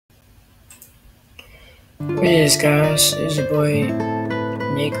What is, guys? It's your boy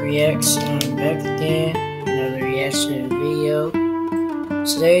Nick Reacts. I'm back again. Another reaction video.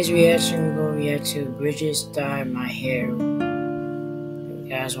 Today's reaction, we're going to react to Bridgette's Dye My Hair. If you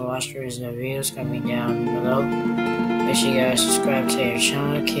guys want to watch the original video, it's going to be down below. Make sure you guys subscribe to their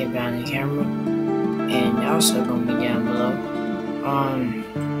channel, keep behind the camera, and also going to be down below.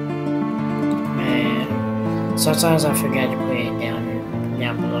 Man, sometimes I forgot to put it down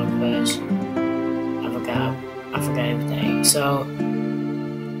below because I forgot everything. So,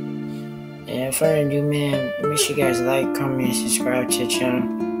 yeah, if I do, man, make sure you guys like, comment, and subscribe to the channel.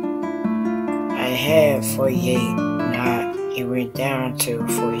 I had 48, now it went down to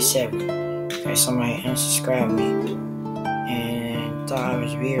 47. Because somebody unsubscribed me and thought I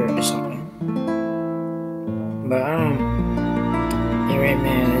was weird or something. But, anyway,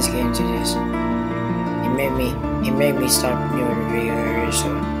 man, let's get into this. It made me stop doing the video earlier, so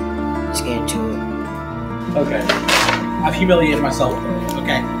let's get into it. Okay, I've humiliated myself.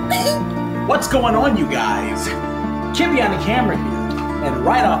 Okay, what's going on, you guys? Get behind the camera here, and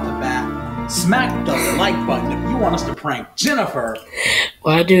right off the bat, smack the like button if you want us to prank Jennifer.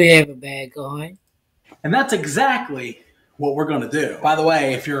 Well, I do have a bag on. And that's exactly what we're gonna do. By the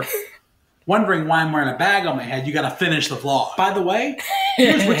way, if you're wondering why I'm wearing a bag on my head, you gotta finish the vlog. By the way,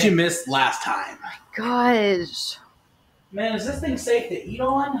 here's what you missed last time. Gosh. Man, is this thing safe to eat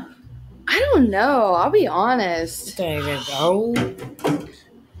on? I don't know. I'll be honest. There you go.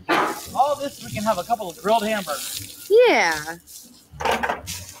 All this, we can have a couple of grilled hamburgers. Yeah.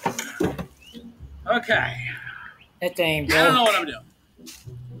 Okay. That thing I don't know broke. what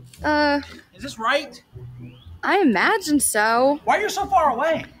I'm doing. Is this right? I imagine so. Why are you so far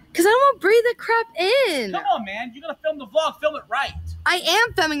away? Because I don't want to breathe the crap in. Come on, man. You're going to film the vlog. Film it right. I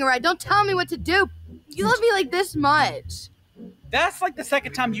am filming it right. Don't tell me what to do. You love me like this much. That's like the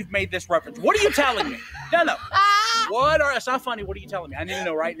second time you've made this reference. What are you telling me? No. It's not funny. What are you telling me? I need to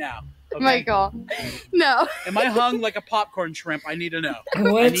know right now. Okay? Michael. No. Am I hung like a popcorn shrimp? I need to know.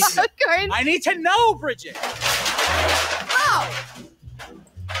 What? I need to know, Bridget. Oh!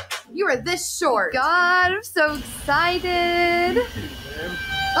 You are this short. God, I'm so excited.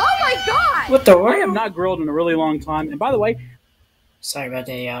 Oh my God! What the I world? have not grilled in a really long time. And by the way, Sorry about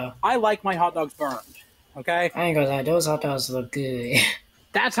that, y'all. I like my hot dogs burned. Okay? I ain't gonna lie, those hot dogs look good.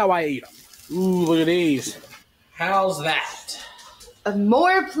 That's how I eat them. Ooh, look at these. How's that?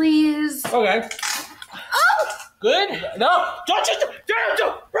 More, please. Okay. Oh! Good? No! Don't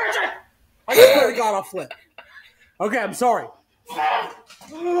Bridget! I swear to God, I'll flip. Okay, I'm sorry.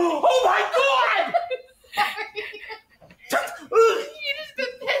 Oh my God! You just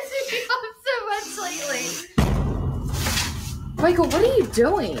been pissing me off so much lately. Michael, what are you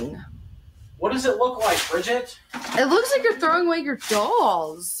doing? What does it look like, Bridget? It looks like you're throwing away your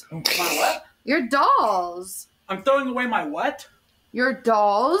dolls. My what? Your dolls. I'm throwing away my what? Your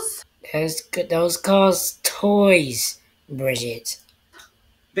dolls? Those cost toys, Bridget.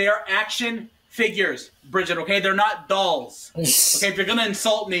 They are action figures, Bridget, okay? They're not dolls. Okay, if you're gonna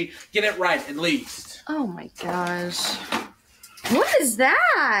insult me, get it right, at least. Oh my gosh. What is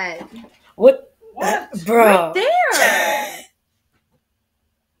that? What? Bro? Bro. Right there.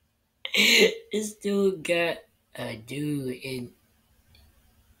 This dude got a dude in.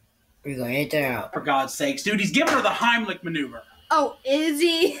 We're gonna hit that out. For God's sakes, dude, he's giving her the Heimlich maneuver. Oh, is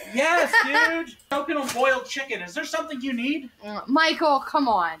he? Yes, dude. Choking on boiled chicken. Is there something you need? Michael, come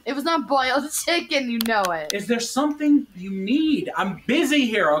on. It was not boiled chicken, you know it. Is there something you need? I'm busy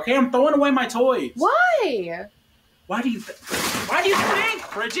here, okay? I'm throwing away my toys. Why? Why do you think,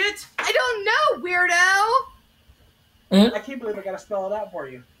 Bridget? I don't know, weirdo. I can't believe I gotta spell it out for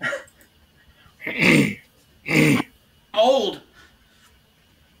you. Old.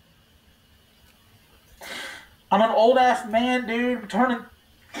 I'm an old ass man, dude. I'm turning.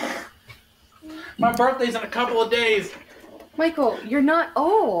 My birthday's in a couple of days. Michael, you're not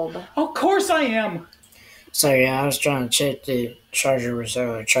old. Of course I am. So yeah, I was trying to check the charger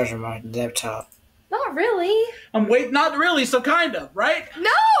reserve, charging my laptop. Not really. Not really, so kind of, right?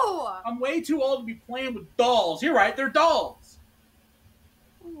 No! I'm way too old to be playing with dolls. You're right, they're dolls.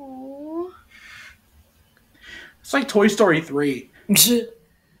 Aww. It's like Toy Story 3.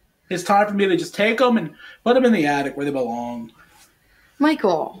 It's time for me to just take them and put them in the attic where they belong.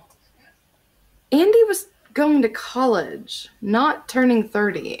 Michael, Andy was going to college, not turning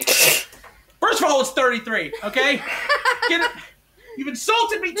 30. First of all, it's 33, okay? Get it? You've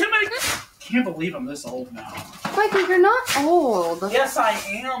insulted me too many. Can't believe I'm this old now. Michael, you're not old. Yes, I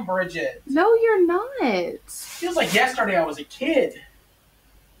am, Bridget. No, you're not. Feels like yesterday I was a kid.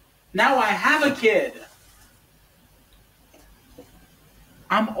 Now I have a kid.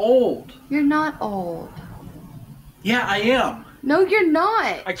 I'm old. You're not old. Yeah, I am. No, you're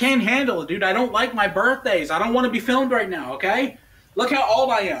not. I can't handle it, dude. I don't like my birthdays. I don't want to be filmed right now, okay? Look how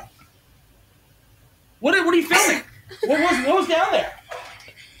old I am. What are you filming? What was down there?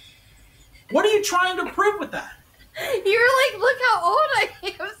 What are you trying to prove with that? You're like, look how old I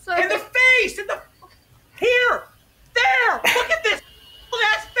am. So In the face! Here! There! Look at this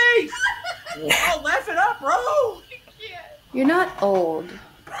ass face! Oh, laugh it up, bro! You're not old.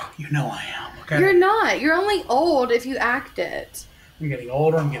 Bro, you know I am, okay? You're not. You're only old if you act it. I'm getting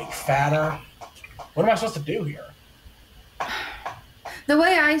older, I'm getting fatter. What am I supposed to do here? The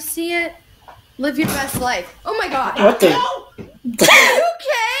way I see it, live your best life. Oh my god. What the? No! Are you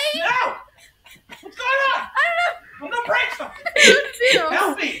okay? No! What's going on? I I'm gonna break something! don't know.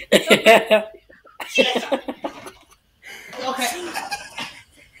 Help me! Jesus! Okay.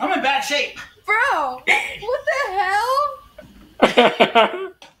 I'm in bad shape. Bro, what the hell?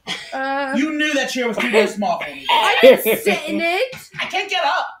 You knew that chair was too small for me. I didn't sit in it. I can't get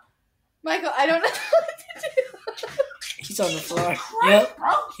up. Michael, I don't know what to do. He's on the floor. Yep. Bro.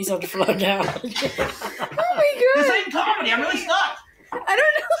 He's on the floor now. Oh my This god. ain't comedy. I'm really stuck. I don't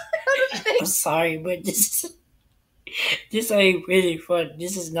know how to think. I'm sorry, but this ain't really fun.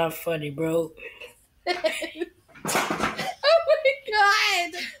 This is not funny, bro. Oh my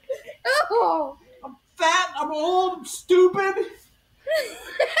god. Oh. I'm fat. I'm old. I'm stupid.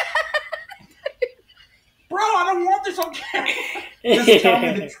 Bro, I don't want this on camera. Just tell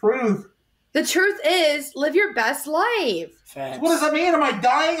me the truth. The truth is, live your best life. Facts. What does that mean? Am I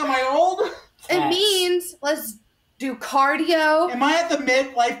dying? Am I old? It Facts. means let's do cardio. Am I at the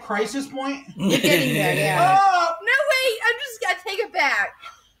midlife crisis point? You're getting there, yeah. Oh, No, wait. I'm just gonna take it back.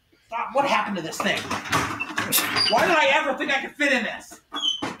 stop. What happened to this thing? Why did I ever think I could fit in this?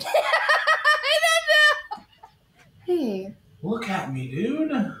 I don't know. Hey. Look at me,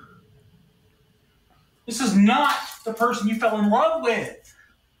 dude. This is not the person you fell in love with.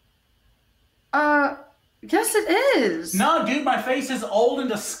 Yes it is. No, dude, my face is old and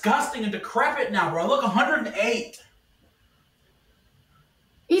disgusting and decrepit now, bro. I look 108.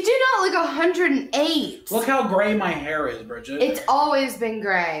 You do not look 108. Look how gray my hair is, Bridget. It's always been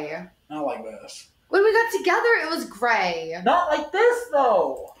gray. Not like this. When we got together, it was gray. Not like this,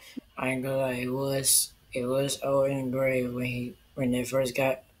 though. I ain't gonna lie, it was old and gray when they first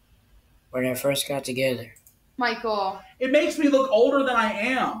got together. Michael, It makes me look older than I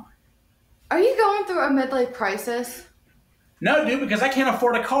am. are you going through a midlife crisis? No, dude, because I can't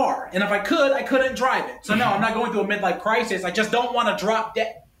afford a car. And if I could, I couldn't drive it. So no, I'm not going through a midlife crisis. I just don't want to drop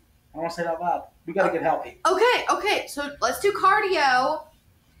dead. I don't want to say that out loud. We gotta get healthy. Okay, so let's do cardio.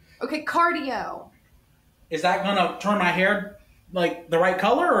 Okay, cardio. Is that gonna turn my hair like the right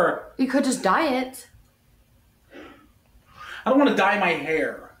color, or You could just dye it. I don't want to dye my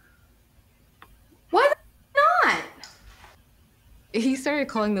hair. Why not? He started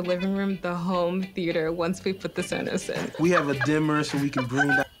calling the living room the home theater once we put the Sonos in. We have a dimmer so we can bring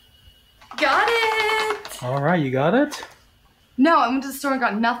that. Got it. All right, you got it. No, I went to the store and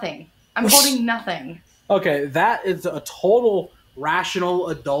got nothing. I'm holding nothing. Okay, that is a total rational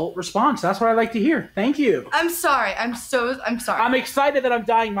adult response. That's what I like to hear. Thank you. I'm sorry. I'm sorry. I'm excited that I'm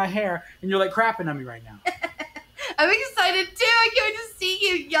dyeing my hair, and you're like crapping on me right now. I'm excited too. I can't wait to see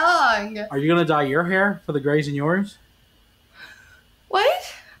you young. Are you gonna dye your hair for the grays in yours?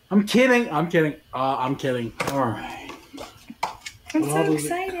 What? I'm kidding. I'm kidding. I'm kidding. All right. I'm Well, so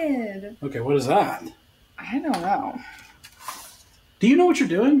excited. Okay, what is that? I don't know. Do you know what you're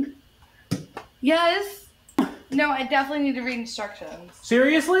doing? Yes. No, I definitely need to read instructions.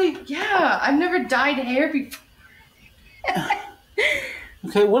 Seriously? Yeah, I've never dyed hair before.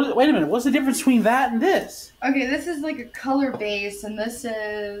 Okay, wait a minute. What's the difference between that and this? Okay, this is like a color base, and this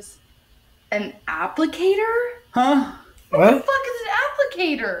is an applicator? Huh? What the What? fuck is an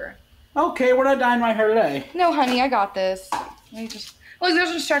applicator? Okay, we're not dyeing my hair today. No, honey, I got this. Let me just look.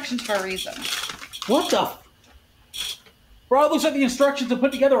 There's instructions for a reason. What the? Bro, it looks like the instructions to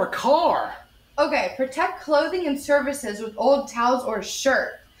put together a car. Okay, protect clothing and services with old towels or a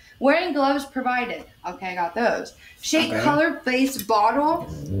shirt. Wearing gloves provided. Okay, I got those. Shake Okay. color-based bottle.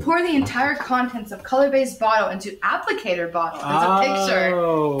 Pour the entire contents of color-based bottle into applicator bottle. There's a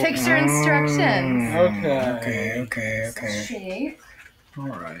picture. Picture instructions. Okay. Shake. All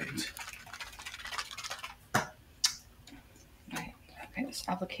right. Okay, this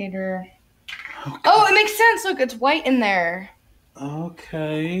applicator. Oh, it makes sense. Look, it's white in there.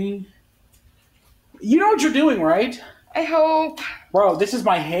 Okay. You know what you're doing, right? I hope. Bro, this is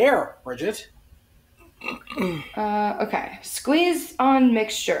my hair, Bridget. Okay. Squeeze on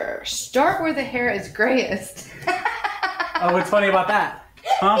mixture. Start where the hair is grayest. Oh, what's funny about that?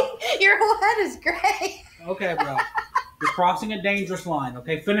 Huh? Your whole head is gray. Okay, bro. You're crossing a dangerous line,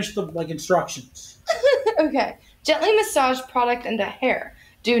 okay? Finish the instructions. Okay. Gently massage product into hair.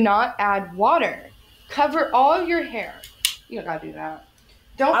 Do not add water. Cover all your hair. You don't gotta do that.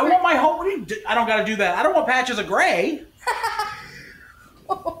 I want my whole. I don't gotta do that. I don't want patches of gray.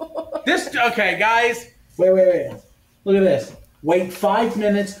 Okay, guys. Wait. Look at this. Wait 5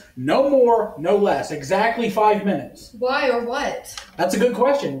 minutes. No more, no less. Exactly 5 minutes. Why or what? That's a good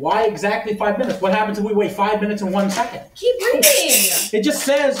question. Why exactly 5 minutes? What happens if we wait 5 minutes and 1 second? Keep reading. It just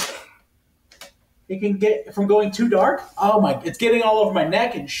says it can get from going too dark. Oh my! It's getting all over my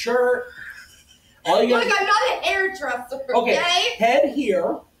neck and shirt. All you gotta Look, I'm not an hairdresser. Okay, head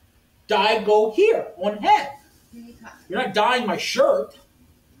here, dye go here on head. Okay. You're not dyeing my shirt.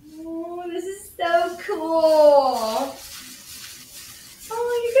 Oh, this is so cool. Oh,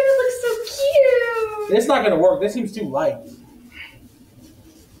 you're gonna look so cute. It's not gonna work. This seems too light.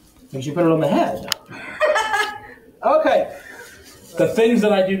 You should put it on the head. Okay. The things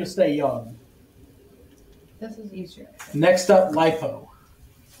that I do to stay young. This is easier. Next up, lipo.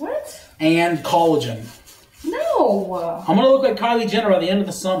 What? And collagen. No. I'm gonna look like Kylie Jenner by the end of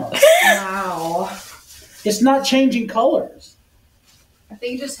the summer. Wow. It's not changing colors. I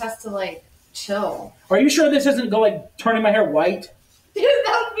think it just has to chill. Are you sure this isn't turning my hair white? Dude,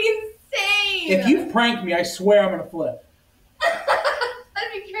 that would be insane. If you prank me, I swear I'm gonna flip.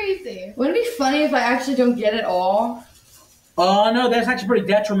 That'd be crazy. Wouldn't it be funny if I actually don't get it all? No, that's actually pretty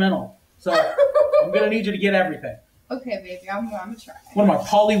detrimental. So I'm gonna need you to get everything. Okay, baby, I'm gonna try. What am I,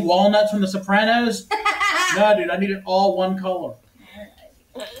 Polly Walnuts from The Sopranos? No, dude, I need it all one color.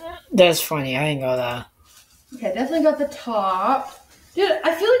 That's funny. I ain't gonna lie. Okay, definitely got the top. Dude,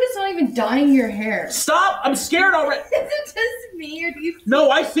 I feel like it's not even dyeing your hair. Stop! I'm scared already. Is it just me or do you? No,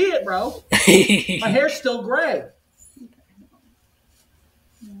 I see it, bro. My hair's still gray.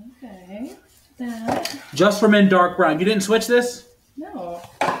 Okay, that. Just from in dark brown. You didn't switch this? No.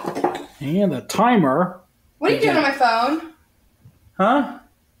 And the timer. What are you doing on my phone? Huh?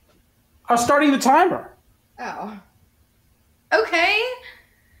 I was starting the timer. Oh. Okay.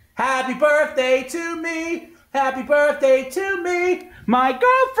 Happy birthday to me. Happy birthday to me. My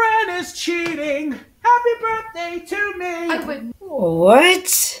girlfriend is cheating. Happy birthday to me. I would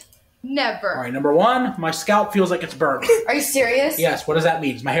What? never. All right, number one, my scalp feels like it's burning. Are you serious? Yes, what does that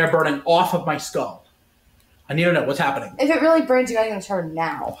mean? Is my hair burning off of my skull? I need to know what's happening. If it really burns, you gotta get in the shower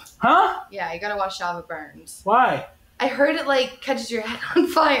now. Huh? Yeah, you gotta wash it off if it burns. Why? I heard it catches your head on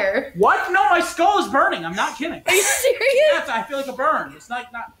fire. What? No, my skull is burning. I'm not kidding. Are you serious? Yes, I feel like a burn. It's not.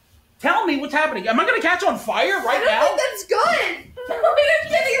 Tell me what's happening. Am I going to catch on fire right now? I don't think that's good. No,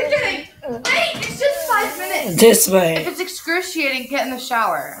 you're kidding. Wait, it's just 5 minutes. This way. If it's excruciating, get in the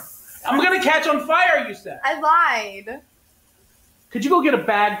shower. I'm going to catch on fire, you said. I lied. Could you go get a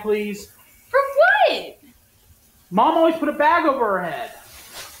bag, please? For what? Mom always put a bag over her head.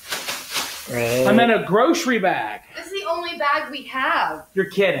 Right. I meant a grocery bag. This is the only bag we have.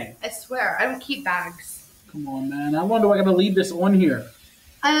 You're kidding. I swear, I don't keep bags. Come on, man. I wonder why I got to leave this on here.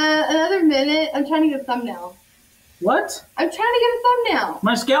 Another minute. I'm trying to get a thumbnail. What? I'm trying to get a thumbnail.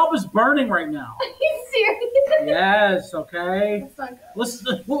 My scalp is burning right now. Are you serious? Yes, okay. That's not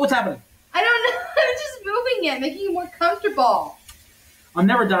good. What's happening? I don't know. I'm just moving it, making it more comfortable. I'm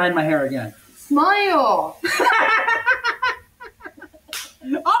never dyeing my hair again. Smile.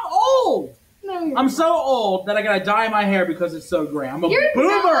 I'm old. No, you're I'm so old that I gotta dye my hair because it's so gray. I'm a You're boomer.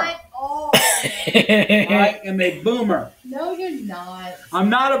 not old. I am a boomer. No, you're not. I'm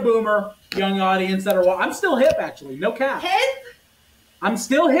not a boomer, young audience that are. I'm still hip, actually. No cap. Hip? I'm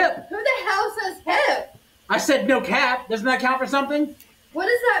still hip. Who the hell says hip? I said no cap. Doesn't that count for something? What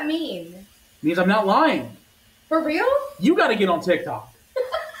does that mean? Means I'm not lying. For real? You got to get on TikTok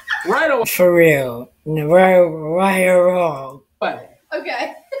right away. For real. Right or wrong.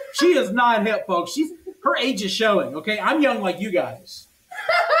 Okay. She is not hip, folks. Her age is showing. Okay, I'm young like you guys.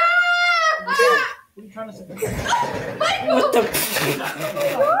 What are you trying to say? What the?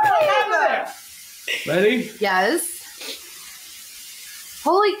 Ready? Yes.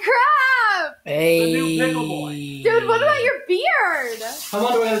 Holy crap! Hey. The new pickle boy. Dude, what about your beard? How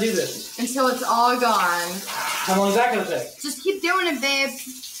long do I gotta do this? Until it's all gone. How long is that gonna take? Just keep doing it, babe.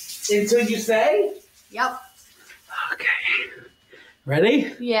 Until you say? Yep. Okay.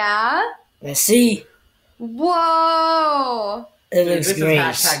 Ready? Yeah? Let's see. Whoa. It looks this great. is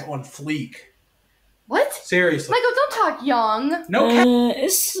hashtag on fleek. What? Seriously. Michael, don't talk young. No cap.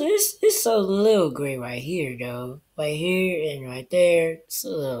 It's a little gray right here though. Right here and right there. It's a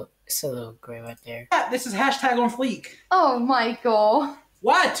little gray right there. This is hashtag on fleek. Oh, Michael.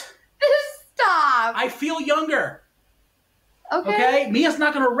 What? Stop. I feel younger. Okay. Mia's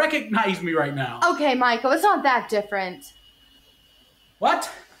not gonna recognize me right now. Okay, Michael, it's not that different.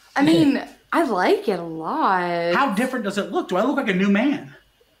 What? I mean, I like it a lot. How different does it look? Do I look like a new man?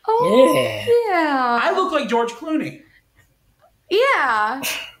 Oh, Yeah. I look like George Clooney. Yeah.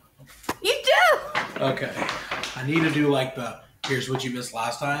 You do. Okay. I need to do like the here's what you missed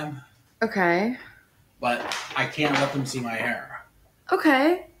last time. Okay. But I can't let them see my hair.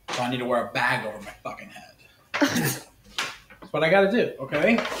 Okay. So I need to wear a bag over my fucking head. That's what I gotta do,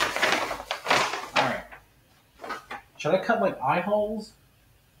 okay? Alright. Should I cut like eye holes?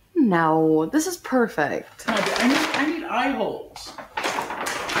 No, this is perfect. No, I need eye holes.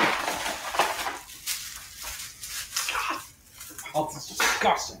 God. Oh, this is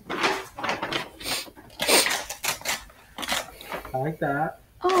disgusting. I like that.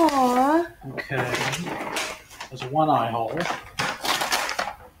 Aww. Okay. There's one eye hole.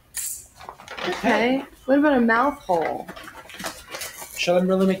 Okay. What about a mouth hole? Should I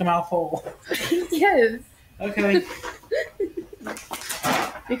really make a mouth hole? Yes. Okay.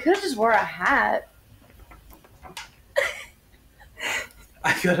 You could have just wore a hat.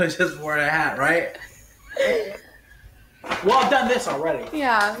 I could have just worn a hat, right? Well, I've done this already.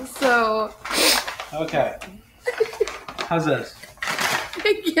 Yeah, so Okay. How's this?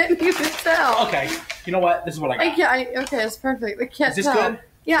 I can't even tell. Okay. You know what? This is what I got. Okay, it's perfect. I can't Is this tell. good?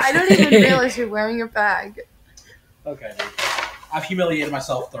 Yeah, I don't even realize you're wearing a bag. Okay. I've humiliated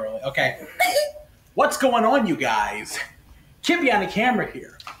myself thoroughly. Okay. What's going on, you guys? Kippy on the camera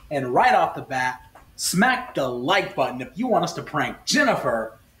here. And right off the bat, smack the like button if you want us to prank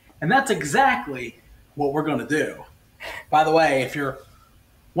Jennifer. And that's exactly what we're going to do. By the way, if you're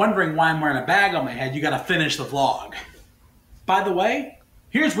wondering why I'm wearing a bag on my head, you got to finish the vlog. By the way,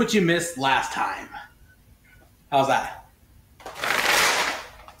 here's what you missed last time. How's that?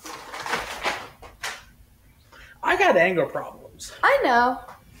 I got anger problems. I know.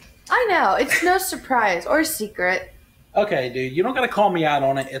 It's no surprise or secret. Okay, dude, you don't gotta call me out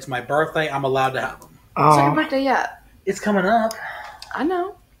on it. It's my birthday. I'm allowed to have them. It's not your birthday yet. It's coming up. I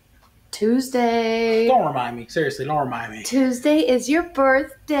know. Tuesday. Don't remind me. Seriously, don't remind me. Tuesday is your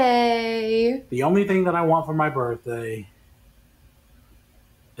birthday. The only thing that I want for my birthday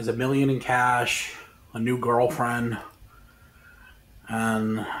is $1 million in cash, a new girlfriend,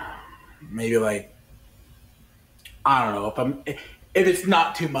 and maybe like, I don't know, if it's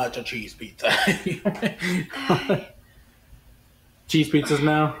not too much, a cheese pizza. Cheese pizzas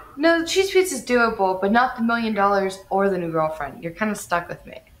now? No, the cheese pizza is doable, but not the $1 million or the new girlfriend. You're kind of stuck with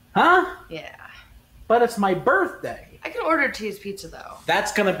me. Huh? Yeah. But it's my birthday. I can order a cheese pizza though.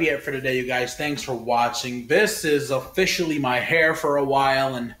 That's going to be it for today, you guys. Thanks for watching. This is officially my hair for a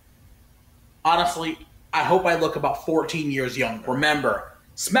while, and honestly, I hope I look about 14 years younger. Remember,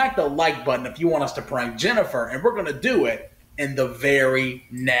 smack the like button if you want us to prank Jennifer, and we're going to do it in the very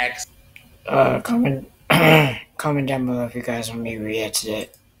next comment down below if you guys want me to react to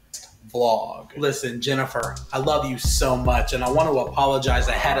that vlog. Listen, Jennifer, I love you so much, and I want to apologize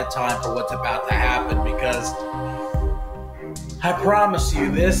ahead of time for what's about to happen, because I promise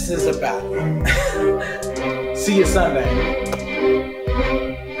you this is about see you Sunday.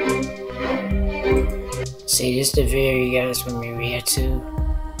 See, this is the video you guys want me to react to.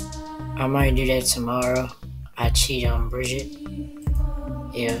 I might do that tomorrow. I cheat on Bridget.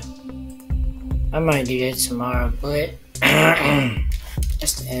 Yeah. I might do that tomorrow, but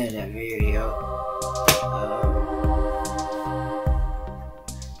that's the end of that video.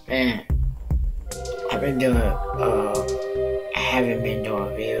 Man, I've been doing, I haven't been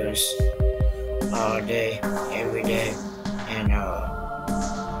doing videos all day, every day, and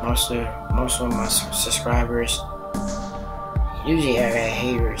most of my subscribers usually I got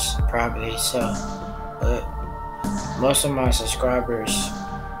haters, probably so, but most of my subscribers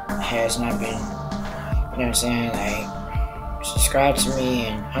has not been, you know what I'm saying, like, subscribe to me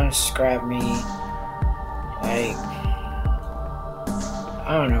and unsubscribe me, like, I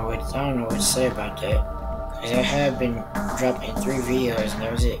don't know what to say about that, because I have been dropping 3 videos and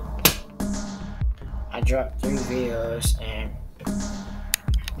that was it. I dropped 3 videos and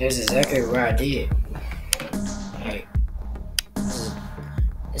this is exactly what I did. Like,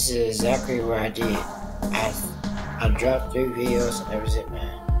 this is exactly what I did. I dropped 3 videos and that was it,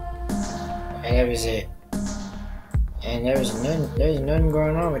 man. And that was it. And there's nothing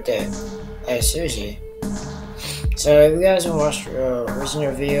going on with that. Like, seriously. So if you guys want to watch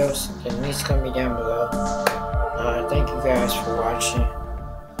original videos, then please comment down below. Thank you guys for watching.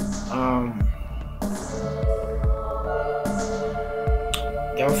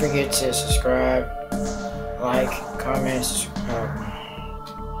 Don't forget to subscribe, like, comment,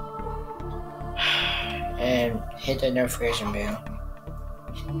 and and hit the notification bell.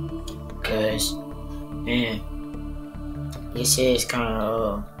 Because, man, this is kind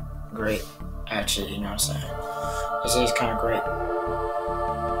of great, actually, you know what I'm saying? This is kind of great.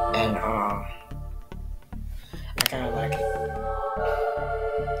 And, I kind of like it.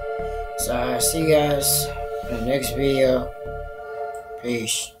 So, I'll see you guys in the next video.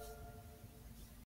 Peace.